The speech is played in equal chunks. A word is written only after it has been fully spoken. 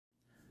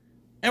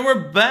And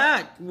we're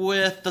back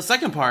with the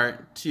second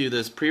part to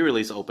this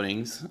pre-release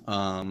openings.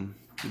 The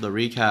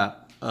recap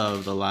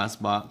of the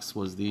last box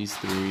was these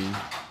three.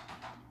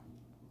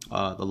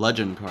 The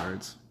legend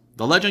cards.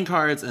 The legend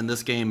cards in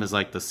this game is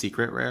like the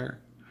secret rare.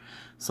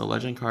 So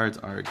legend cards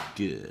are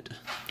good.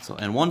 So,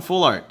 and one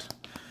full art.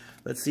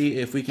 Let's see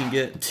if we can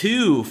get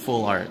two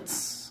full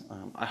arts.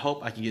 I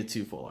hope I can get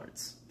two full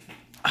arts.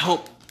 I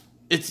hope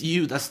it's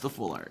you that's the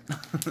full art.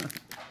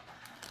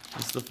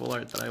 It's the full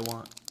art that I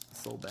want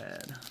so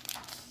bad.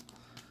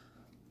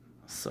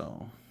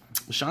 So,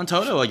 Sean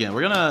Toto again.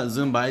 We're gonna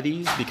zoom by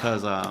these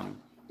because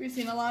we've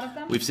seen a lot of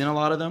them. We've seen a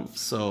lot of them.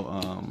 So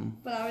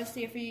but I would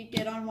see if we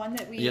get on one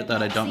that we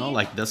that I don't know,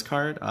 like this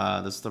card.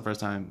 This is the first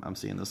time I'm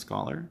seeing this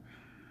Scholar.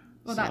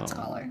 Well, so, that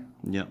Scholar.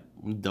 Yep.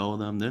 Dull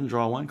them. Then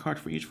draw one card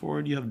for each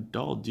forward you have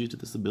dulled due to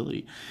this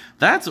ability.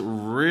 That's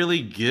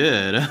really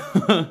good.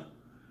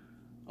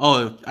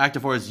 Oh,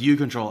 active forwards you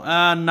control.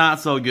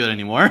 Not so good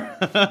anymore.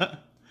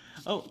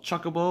 Oh,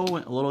 Chocobo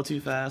went a little too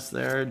fast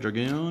there.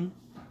 Dragoon.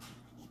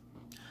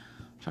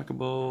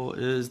 Chocobo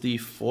is the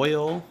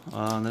foil.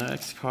 The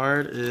next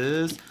card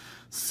is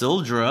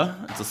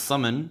Sildra. It's a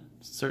summon.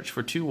 Search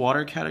for two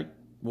water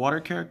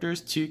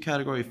characters, two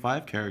category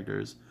 5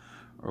 characters,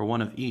 or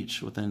one of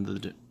each with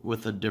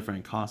a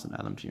different cost and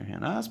add them to your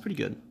hand. That's pretty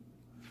good.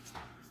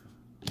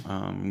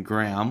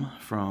 Graham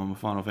from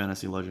Final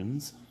Fantasy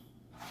Legends,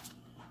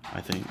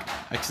 I think.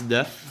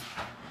 X-Death.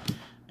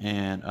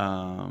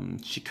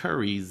 And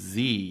Shikari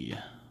Z.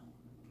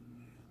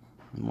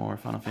 More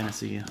Final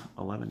Fantasy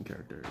XI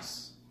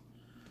characters.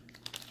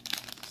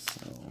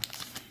 So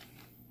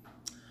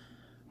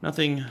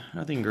nothing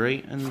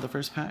great in the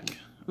first pack.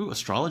 Ooh,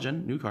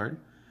 Astrologian, new card.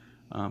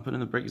 Put in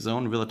the break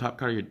zone, reveal the top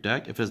card of your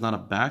deck. If it's not a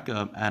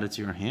backup, add it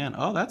to your hand.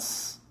 Oh,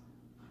 that's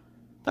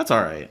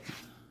alright.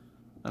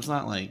 That's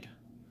not like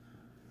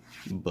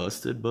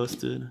busted.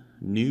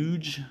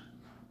 Nuge.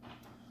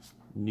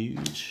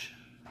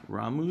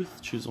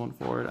 Ramuth, choose one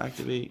forward,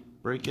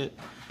 activate, break it.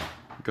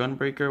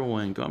 Gunbreaker,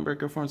 when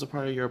Gunbreaker forms a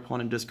part of your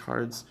opponent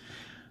discards.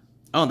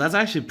 Oh, that's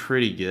actually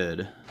pretty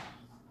good.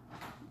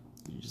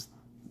 Just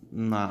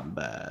not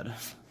bad.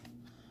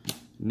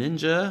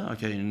 Ninja,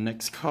 okay,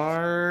 next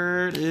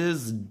card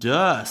is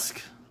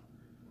Dusk.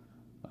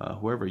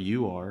 Whoever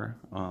you are.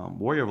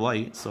 Warrior of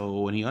Light,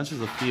 so when he enters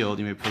the field,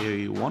 you may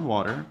play one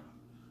water.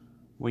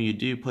 When you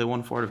do, play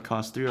one forward of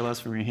cost 3 or less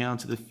from your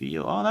hand to the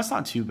field. Oh, that's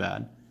not too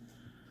bad.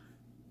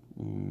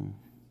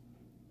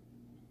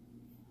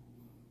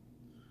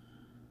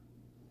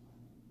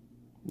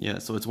 Yeah,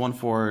 so it's one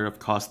forward of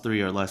cost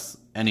 3 or less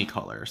any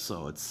color,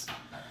 so it's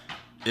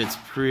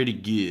pretty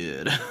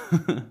good.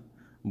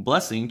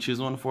 Blessing, choose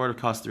one forward of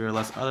cost 3 or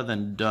less other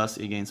than Dusk.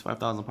 It gains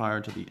 5,000 power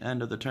until the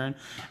end of the turn.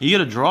 You get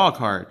to draw a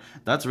card.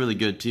 That's really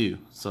good too.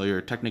 So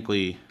you're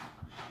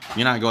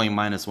not going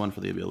 -1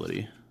 for the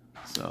ability.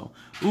 So,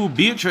 ooh,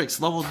 Beatrix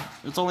leveled.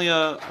 It's only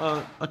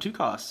a 2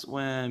 cost.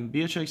 When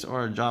Beatrix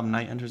or a Job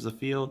Knight enters the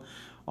field,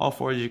 all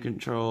forwards you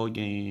control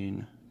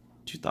gain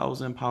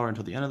 2,000 power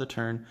until the end of the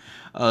turn.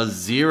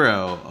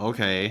 0.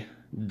 Okay.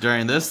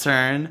 During this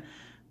turn,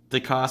 the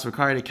cost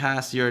required to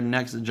cast your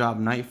next Job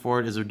Knight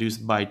forward is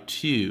reduced by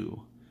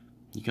 2.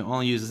 You can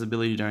only use this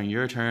ability during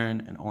your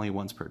turn and only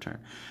once per turn.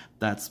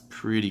 That's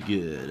pretty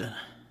good.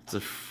 It's a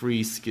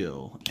free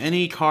skill.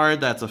 Any card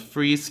that's a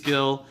free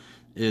skill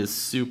is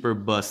super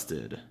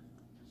busted.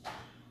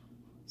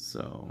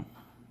 So,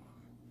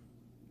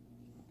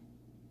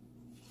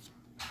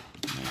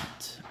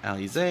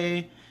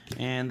 Alize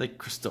and the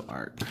Crystal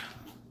Arc.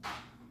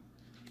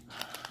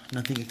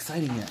 Nothing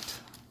exciting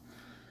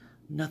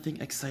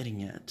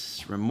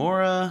yet.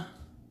 Remora.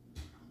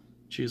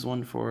 Choose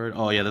one forward.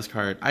 Oh yeah, this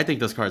card. I think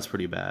this card's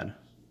pretty bad.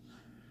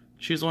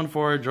 Choose one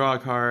forward, draw a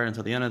card.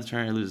 Until the end of the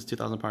turn, it loses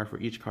 2,000 power for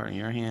each card in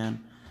your hand.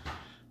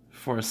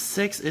 For a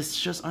 6,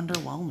 it's just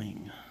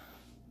underwhelming.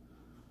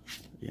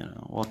 You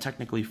know, well,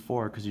 technically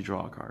 4 because you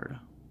draw a card.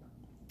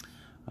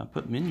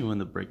 Put Minu in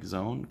the break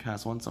zone.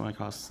 Cast one summon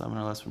cost 7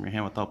 or less from your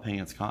hand without paying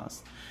its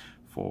cost.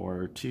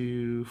 For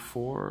 2,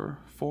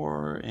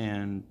 4,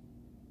 and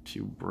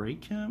to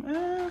break him.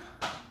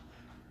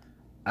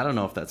 I don't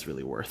know if that's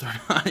really worth or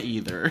not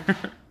either.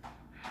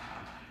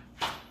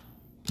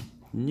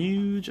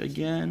 Nuge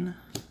again.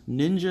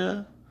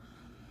 Ninja.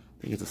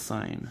 I think it's a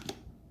sign.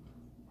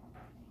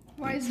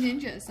 Why is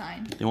Ninja a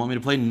sign? They want me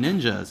to play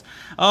ninjas.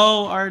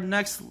 Oh, our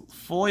next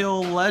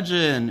foil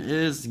legend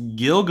is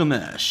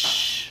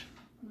Gilgamesh.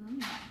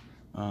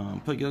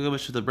 Put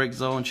Gilgamesh to the break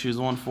zone, choose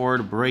one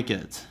forward, break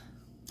it.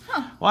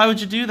 Huh. Why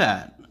would you do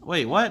that?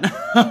 Wait, what?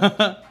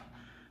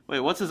 Wait,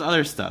 what's his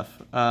other stuff?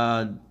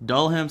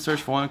 Dull him,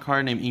 search for one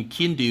card named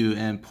Inkindu,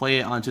 and play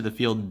it onto the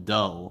field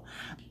dull.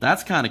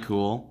 That's kind of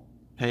cool.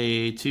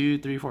 Pay 2,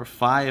 3, 4,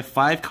 5.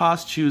 5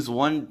 cost, choose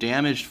one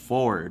damaged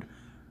forward.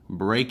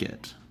 Break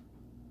it.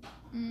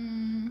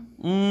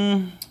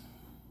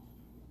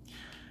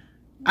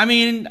 I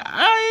mean,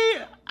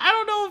 I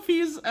don't know if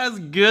he's as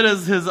good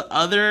as his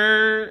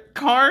other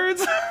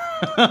cards,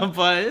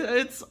 but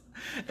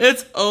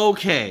it's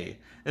okay.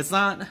 It's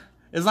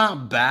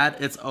not bad.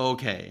 It's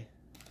okay.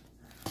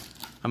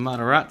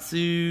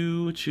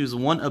 Amaterasu, choose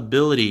one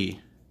ability.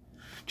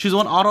 Choose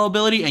one auto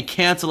ability and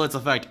cancel its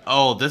effect.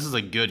 Oh, this is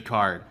a good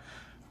card.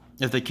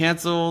 If the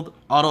canceled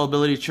auto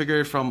ability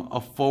triggered from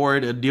a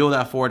forward, deal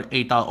that forward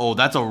 8,000. Oh,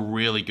 that's a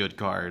really good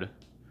card.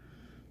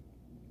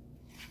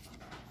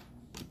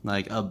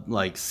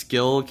 Like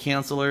skill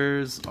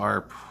cancelers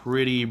are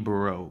pretty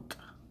broke.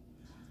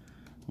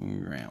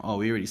 Oh,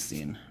 we already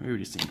seen.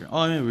 Oh,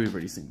 I mean, we've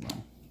already seen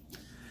them.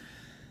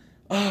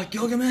 Oh,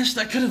 Gilgamesh,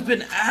 that could have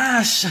been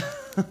Ash.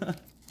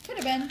 Could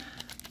have been.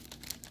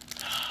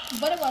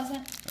 But it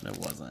wasn't.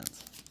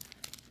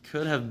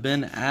 Could have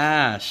been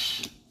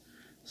Ash.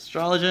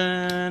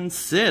 Astrologian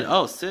Sid.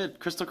 Oh, Sid.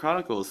 Crystal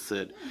Chronicles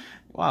Sid.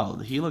 Wow,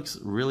 he looks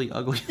really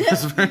ugly in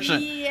this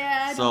version.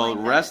 Yeah. So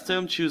rest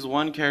him, choose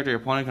one character your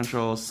opponent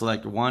controls,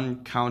 select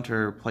one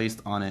counter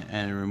placed on it,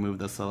 and remove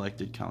the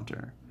selected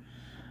counter.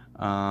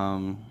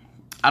 I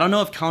don't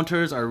know if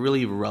counters are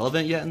really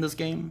relevant yet in this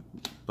game,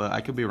 but I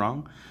could be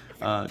wrong.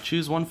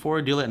 Choose one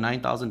forward, deal it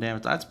 9,000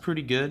 damage. That's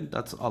pretty good.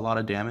 That's a lot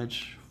of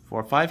damage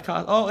for 5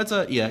 cost. Oh, it's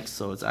a EX,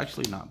 so it's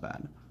actually not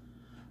bad.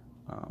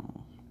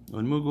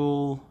 When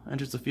Moogle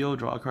enters the field,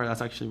 draw a card.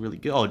 That's actually really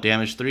good. Oh,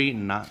 damage 3,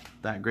 not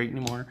that great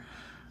anymore.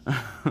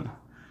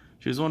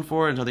 Choose one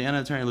forward until the end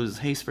of the turn. It loses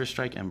haste, first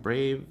strike, and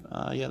brave.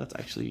 Yeah, that's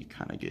actually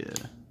kind of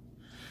good.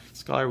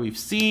 Scholar we've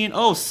seen.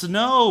 Oh,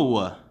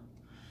 Snow.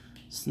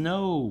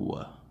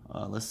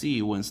 Let's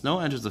see. When Snow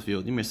enters the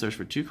field, you may search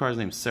for 2 cards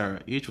named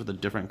Sarah, each with a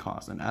different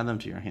cost, and add them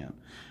to your hand.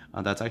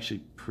 That's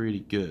actually pretty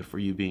good for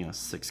you being a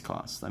 6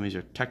 cost. That means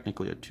you're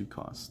technically a 2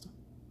 cost.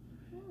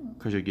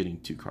 Because you're getting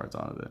 2 cards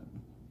out of it.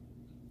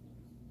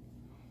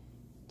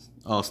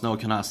 Oh, Snow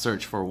cannot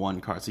search for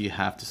 1 card, so you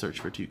have to search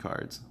for 2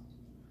 cards.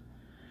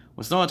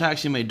 When Snow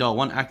attacks, you may dull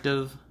 1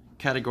 active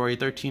category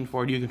 13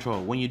 forward you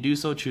control. When you do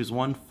so, choose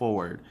 1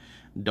 forward.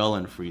 Dull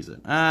and freeze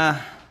it.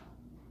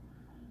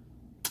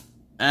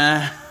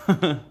 It's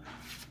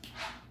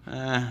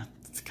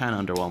kind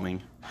of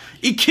underwhelming.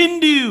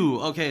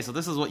 Ikindu! Okay, so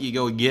this is what you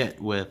go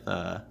get with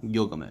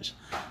Gilgamesh.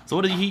 So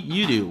what do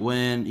you do?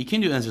 When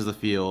Ikindu enters the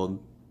field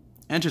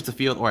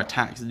or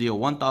attacks, deal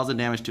 1,000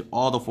 damage to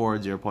all the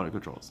forwards your opponent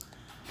controls.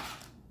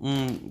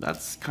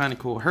 That's kind of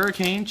cool.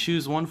 Hurricane,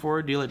 choose 1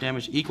 forward, deal it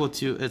damage equal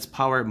to its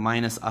power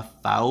minus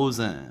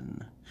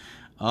 1,000.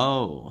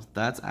 Oh,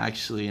 that's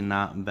actually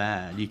not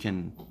bad. You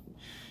can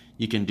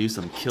do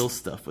some kill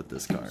stuff with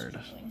this card.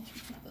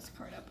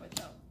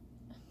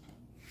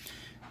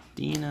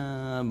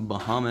 Dina,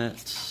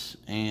 Bahamut,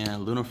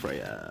 and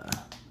Lunafreya.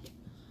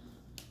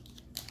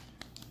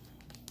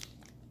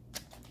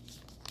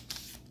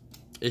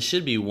 It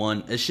should be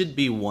one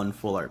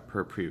full art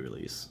per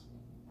pre-release.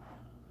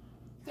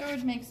 That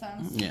would make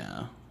sense.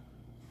 Yeah.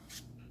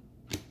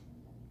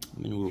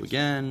 Minwoo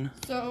again.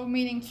 So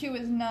meaning 2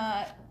 is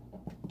not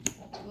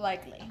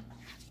likely.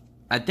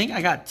 I think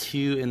I got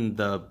 2 in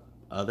the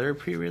other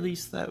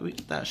pre-release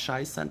that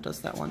Shai sent us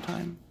that one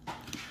time.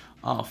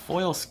 Oh,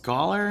 foil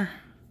scholar.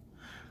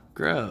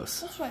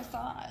 Gross. That's what I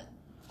thought.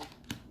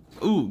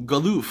 Ooh,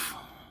 Galoof.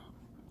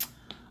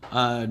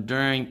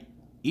 During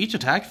each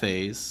attack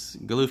phase,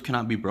 Galoof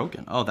cannot be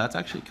broken. Oh, that's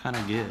actually kind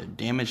of good.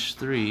 Damage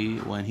 3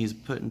 when he's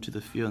put into the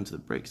field into the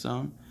break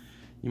zone.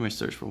 You may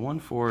search for 1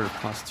 forward of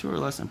cost 2 or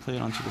less and play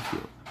it onto the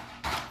field.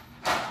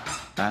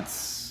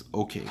 That's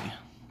okay.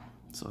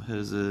 So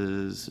his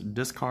is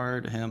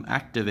discard him,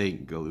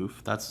 activate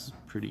Galoof. That's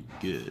pretty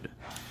good.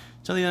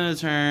 Till the end of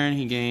the turn,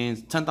 he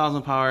gains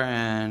 10,000 power,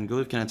 and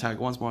Galoof can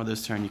attack once more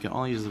this turn. You can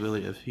only use the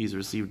ability if he's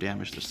received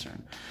damage this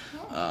turn.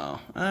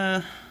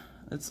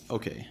 It's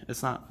okay.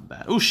 It's not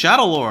bad. Ooh,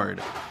 Shadow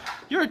Lord!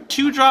 You're a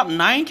 2-drop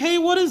 9k?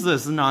 What is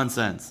this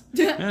nonsense?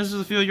 Enters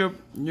the field,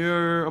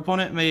 your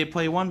opponent may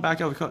play 1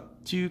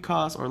 backup 2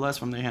 costs or less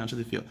from their hand to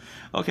the field.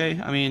 Okay,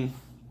 I mean,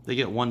 they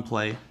get 1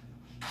 play.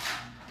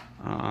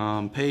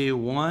 Pay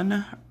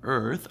 1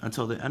 Earth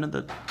until the end of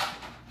the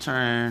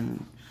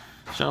turn.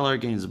 Shadow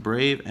Lord gains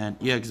Brave and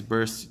EX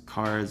Burst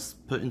cards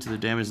put into the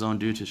damage zone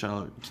due to Shadow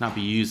Lord cannot be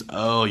used.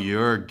 Oh,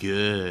 you're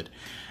good.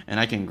 And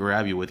I can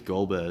grab you with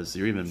Golbez.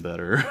 You're even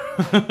better.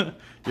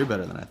 You're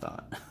better than I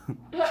thought.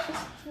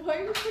 Why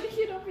are you putting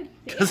it over there?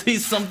 Because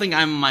he's something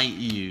I might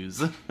use.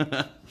 So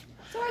are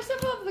some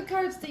of the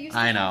cards that you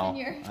I have in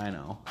your... I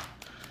know.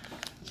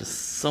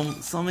 Just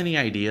so many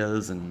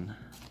ideas, and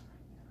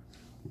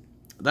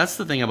that's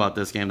the thing about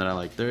this game that I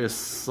like. There is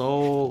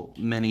so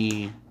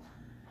many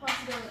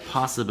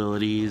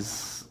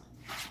possibilities,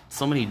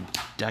 so many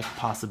deck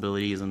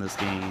possibilities in this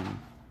game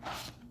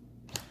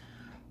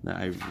that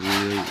I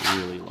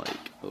really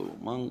like. Oh,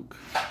 Monk.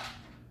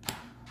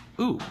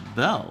 Ooh,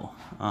 Belle.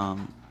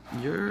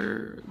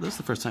 This is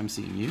the first time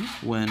seeing you.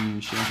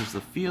 When she enters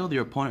the field,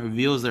 your opponent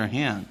reveals their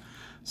hand.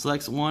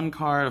 Selects 1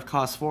 card of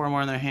cost 4 or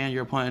more in their hand.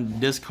 Your opponent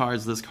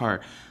discards this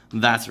card.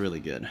 That's really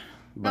good.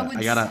 But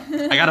I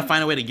gotta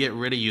find a way to get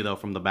rid of you though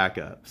from the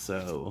backup.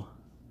 So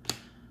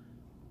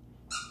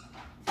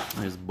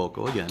there's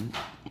Boko again.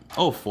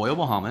 Oh, foil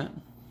Bahamut.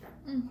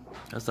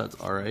 Guess that's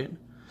all right.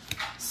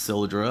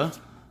 Sildra.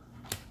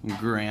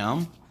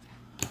 Graham.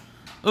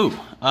 Ooh,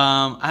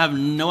 I have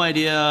no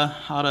idea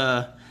how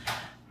to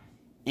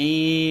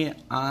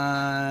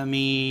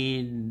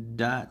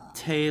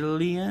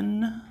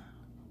Amidatalian.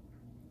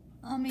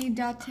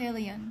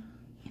 Amidatalian.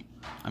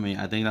 I mean,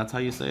 I think that's how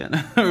you say it.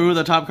 Remove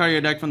the top card of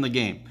your deck from the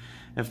game.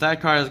 If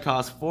that card has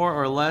cost 4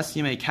 or less,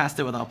 you may cast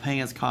it without paying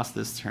its cost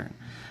this turn.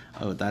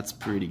 Oh, that's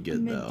pretty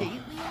good, though.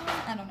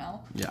 I don't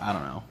know. Yeah, I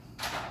don't know.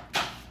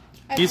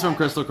 He's from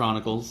Crystal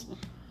Chronicles.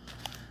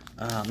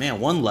 Man,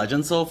 1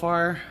 legend so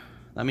far.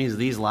 That means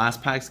these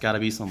last packs gotta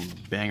be some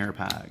banger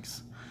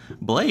packs.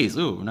 Blaze,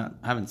 ooh,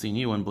 haven't seen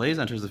you. When Blaze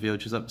enters the field,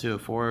 choose up to a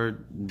 4,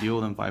 deal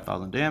them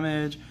 5,000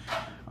 damage.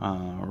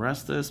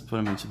 Rest this, put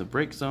him into the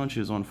break zone,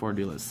 choose 1/4,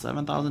 deal it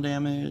 7,000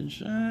 damage.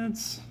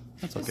 That's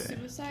okay.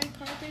 Suicide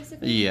card,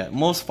 basically? Yeah,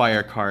 most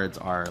fire cards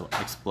are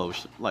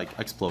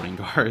exploding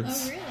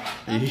cards. Oh,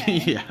 really? Okay.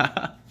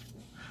 Yeah.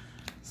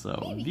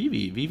 So,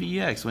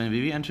 VVEX. When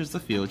Vivi enters the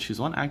field, choose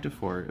 1 active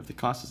 4. If the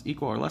cost is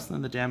equal or less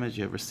than the damage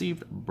you have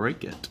received,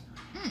 break it.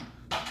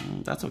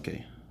 That's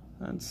okay.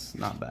 That's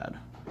not bad.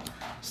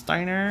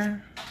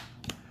 Steiner.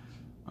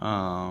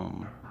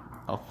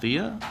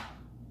 Althea.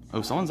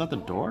 Oh, someone's at the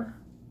door?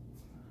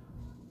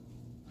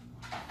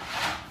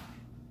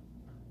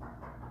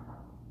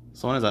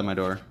 Someone is at my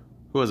door.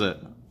 Who is it?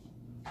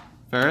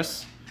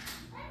 Ferris?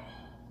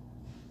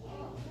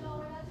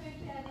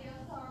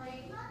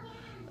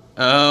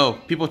 Oh,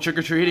 people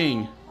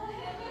trick-or-treating.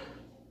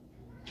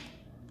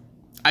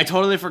 I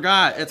totally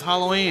forgot. It's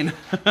Halloween.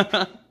 They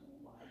didn't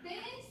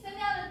send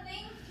out a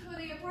thing for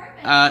the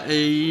apartment.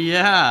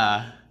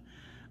 Yeah.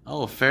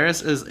 Oh,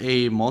 Ferris is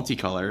a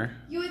multicolor.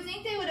 You would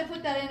think they would have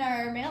put that in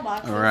our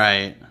mailbox.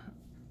 Right.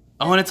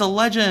 Oh, and it's a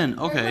legend.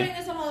 Okay. We're putting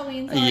this on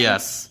Halloween. Sorry.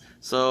 Yes.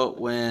 So,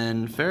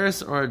 when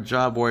Ferris or a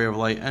Job Warrior of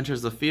Light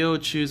enters the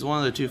field, choose one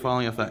of the 2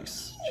 following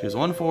effects. Choose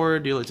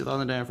 1/4, deal it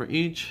 2,000 damage for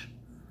each.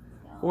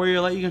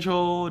 Warrior Light you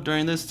control.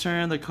 During this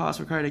turn, the cost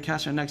required to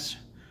cast your next...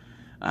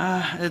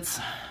 this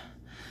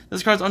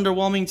card's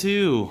underwhelming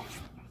too.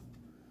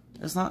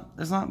 It's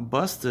not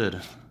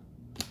busted.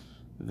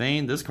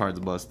 Vayne, this card's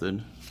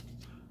busted.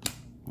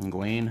 And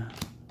Gwaine.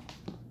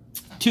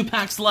 2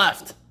 packs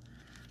left.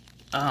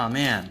 Oh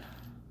man.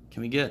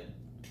 Can we get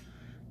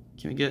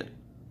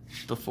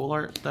the full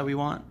art that we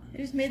want? It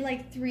just made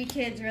like 3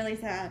 kids really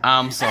sad.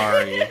 I'm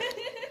sorry.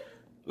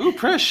 Ooh,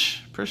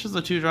 Prish. Prish is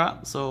a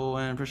 2-drop. So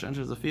when Prish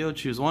enters the field,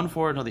 choose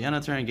 1/4 until the end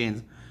of the turn and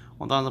gains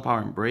 1,000 power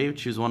and Brave.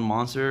 Choose 1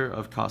 monster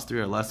of cost 3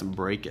 or less and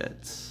break it.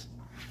 It's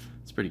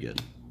pretty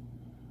good.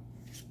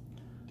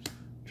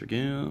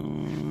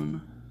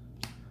 Dragoon.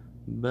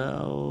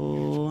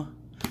 Bell.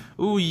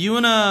 Ooh,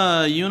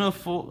 Yuna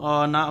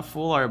full, not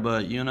full art,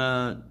 but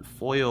Yuna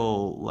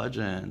foil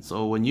legend.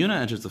 So when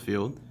Yuna enters the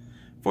field,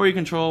 4 you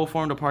control,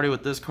 form a party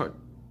with this card.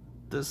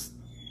 This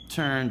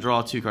turn,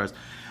 draw 2 cards.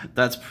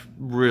 That's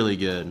really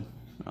good.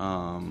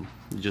 You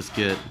just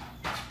get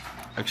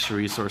extra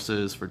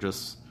resources for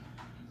just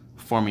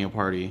forming a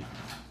party.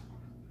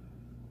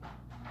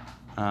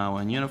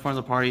 When Yuna forms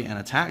a party and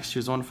attacks,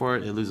 choose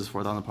 1/4. It loses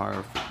 4,000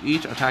 power for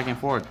each attacking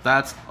forward.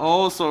 That's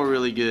also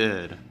really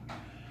good.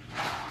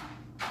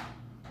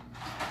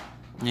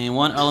 And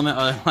 1 element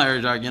of the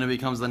Liar Jar, Yuna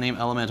becomes the name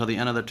element until the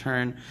end of the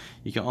turn.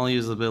 You can only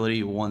use the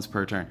ability once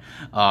per turn.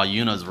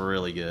 Yuna's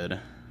really good.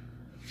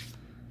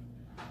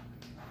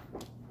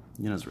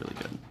 Yuna's really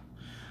good.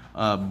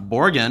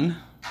 Borgin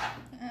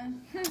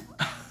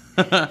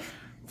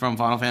from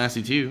Final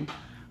Fantasy II.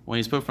 When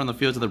he's put from the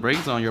field to the break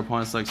zone, your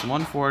opponent selects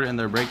 1/4 in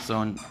their break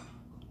zone.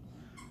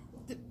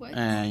 What?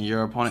 And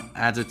your opponent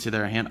adds it to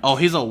their hand. Oh,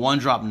 he's a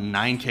 1-drop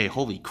 9k.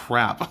 Holy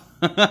crap.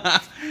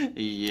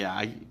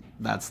 Yeah,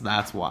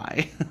 that's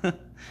why.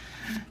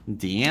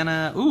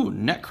 Deanna. Ooh,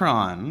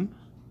 Necron.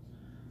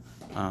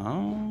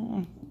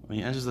 Oh, when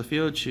he enters the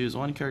field, choose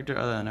 1 character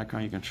other than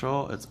Necron you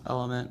control. Its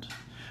element.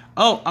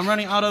 Oh, I'm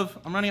running out of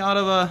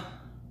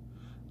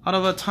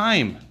a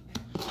time.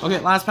 Okay,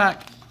 last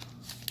pack.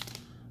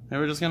 And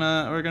we're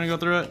gonna go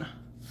through it.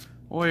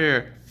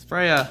 Warrior,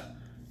 Freya,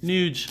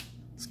 Nuge,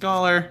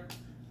 Scholar,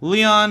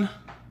 Leon.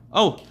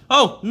 Oh,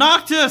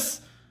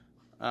 Noctis.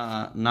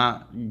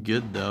 Not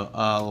good though.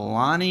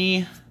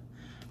 Lonnie,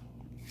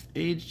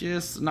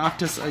 Aegis,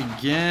 Noctis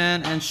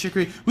again, and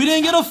Shikri. We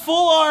didn't get a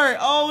full art.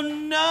 Oh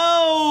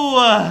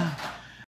no!